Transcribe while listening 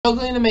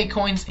Struggling to make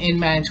coins in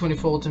Madden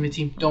 24 Ultimate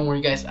Team? Don't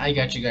worry guys, I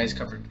got you guys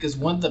covered, because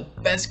one of the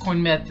best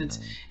coin methods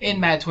in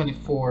Madden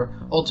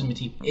 24 Ultimate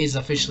Team is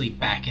officially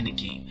back in the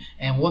game.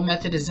 And what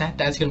method is that?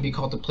 That's going to be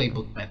called the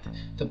playbook method.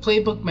 The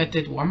playbook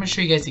method, well, I'm going to show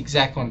you guys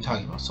exactly what I'm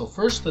talking about. So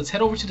first, let's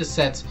head over to the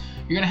sets.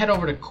 You're going to head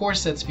over to core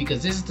sets,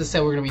 because this is the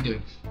set we're going to be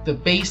doing. The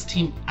base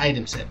team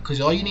item set,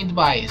 because all you need to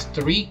buy is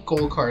 3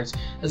 gold cards,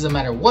 doesn't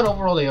matter what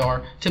overall they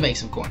are, to make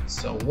some coins.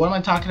 So what am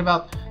I talking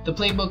about? The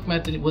playbook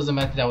method was a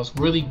method that was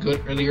really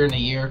good earlier in the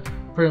year.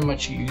 Pretty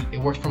much it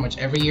works pretty much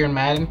every year in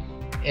Madden,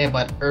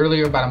 but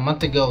earlier, about a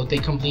month ago, they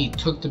completely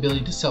took the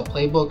ability to sell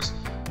playbooks,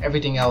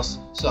 everything else.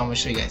 So I'm gonna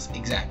show you guys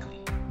exactly.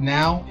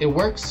 Now it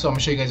works, so I'm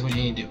gonna show you guys what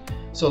you need to do.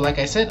 So like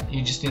I said,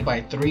 you just need to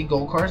buy 3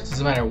 gold cards,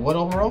 doesn't matter what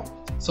overall.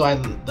 So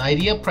the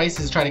idea price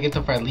is try to get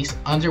them for at least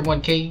under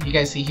 1k. You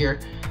guys see here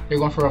they're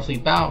going for roughly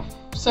about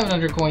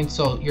 700 coins,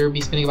 so you'll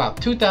be spending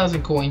about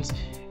 2,000 coins.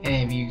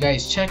 And if you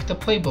guys check the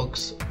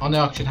playbooks on the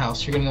auction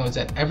house, you're gonna notice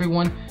that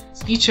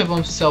each of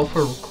them sell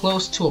for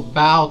close to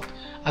about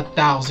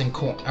 1,000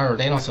 coins, or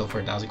they don't sell for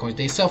 1,000 coins,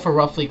 they sell for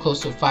roughly close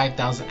to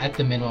 5,000 at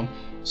the minimum.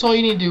 So all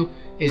you need to do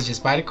is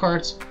just buy the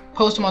cards,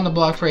 post them on the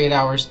blog for 8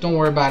 hours, don't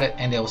worry about it,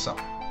 and they'll sell.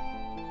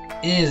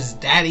 It is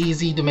that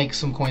easy to make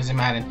some coins in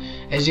Madden.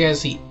 As you guys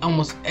see,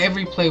 almost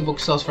every playbook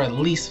sells for at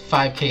least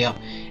 5k up,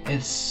 and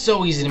it's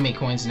so easy to make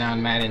coins now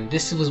in Madden.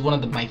 This was one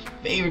of my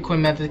favorite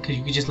coin methods, because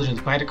you could just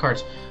literally buy the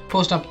cards,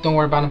 post up, don't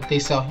worry about them, they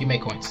sell, you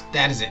make coins.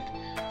 That is it.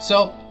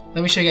 So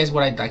let me show you guys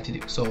what I'd like to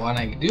do. So what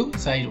I do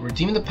is I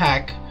redeem the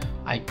pack.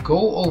 I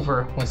go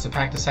over, once the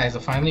pack decides to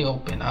finally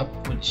open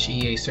up with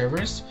EA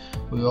servers,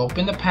 we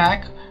open the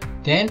pack.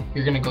 Then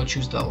you're gonna go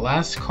choose the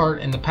last card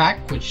in the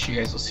pack, which you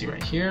guys will see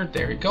right here.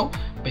 There we go,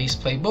 base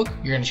playbook.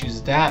 You're gonna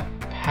choose that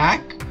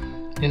pack.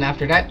 Then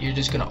after that, you're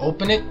just gonna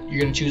open it.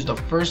 You're gonna choose the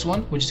first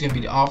one, which is gonna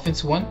be the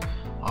offense one,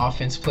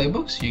 offense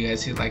playbook. So you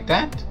guys see it like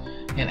that.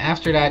 And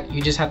after that,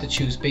 you just have to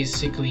choose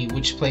basically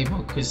which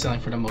playbook is selling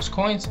for the most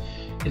coins.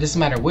 It doesn't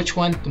matter which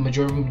one, the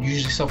majority of them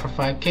usually sell for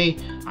 5k.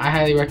 I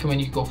highly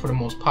recommend you go for the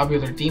most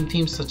popular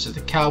teams such as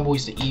the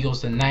Cowboys, the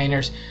Eagles, the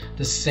Niners,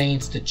 the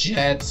Saints, the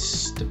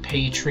Jets, the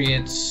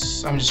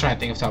Patriots. I'm just trying to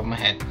think off the top of my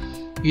head.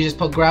 You just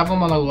grab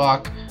them on the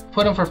lock,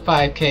 put them for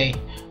 5k,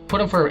 put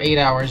them for 8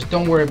 hours,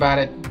 don't worry about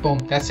it, boom,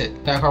 that's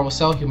it. That card will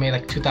sell, you made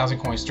like 2,000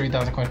 coins,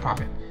 3,000 coins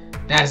profit.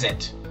 That is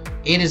it.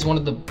 It is one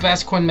of the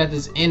best coin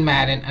methods in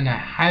Madden, and I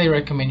highly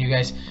recommend you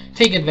guys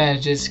take advantage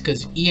of this,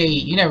 because EA,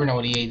 you never know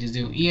what EA does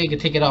do. EA could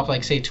take it off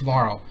like say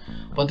tomorrow,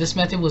 but this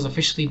method was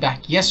officially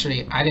back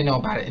yesterday. I didn't know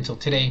about it until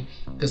today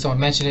because someone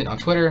mentioned it on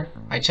Twitter.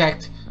 I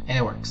checked and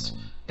it works.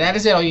 That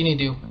is it. All you need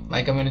to do.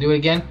 Like, I'm gonna do it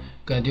again.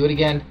 Gonna do it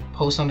again.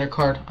 Post on their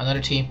card,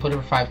 another team, put it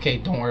for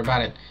 5k. Don't worry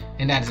about it,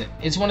 and that is it.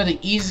 It's one of the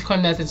easiest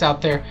coin methods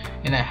out there,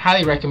 and I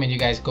highly recommend you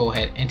guys go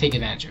ahead and take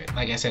advantage of it.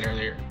 Like I said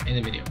earlier in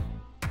the video.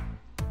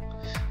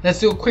 Let's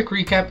do a quick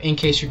recap in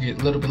case you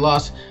get a little bit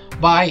lost.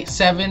 Buy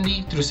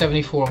 70 through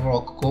 74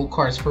 overall gold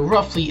cards for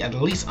roughly at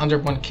least under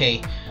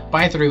 1k.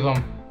 Buy 3 of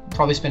them.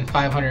 Probably spend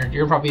 500.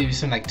 You're probably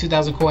spend like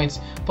 2,000 coins.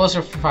 Post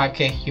it for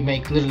 5k. You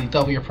make literally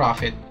double your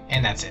profit,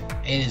 and that's it.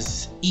 It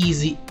is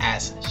easy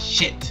as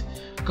shit.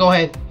 Go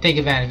ahead, take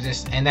advantage of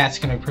this, and that's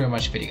gonna be pretty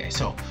much the video, guys.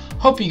 So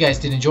hope you guys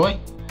did enjoy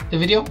the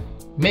video.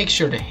 Make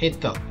sure to hit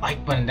the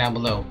like button down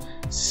below.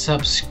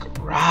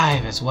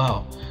 Subscribe as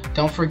well.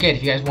 Don't forget,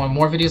 if you guys want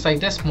more videos like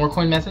this, more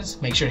coin methods,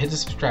 make sure to hit the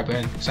subscribe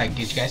button so I can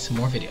get you guys some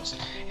more videos.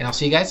 And I'll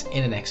see you guys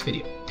in the next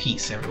video.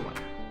 Peace, everyone.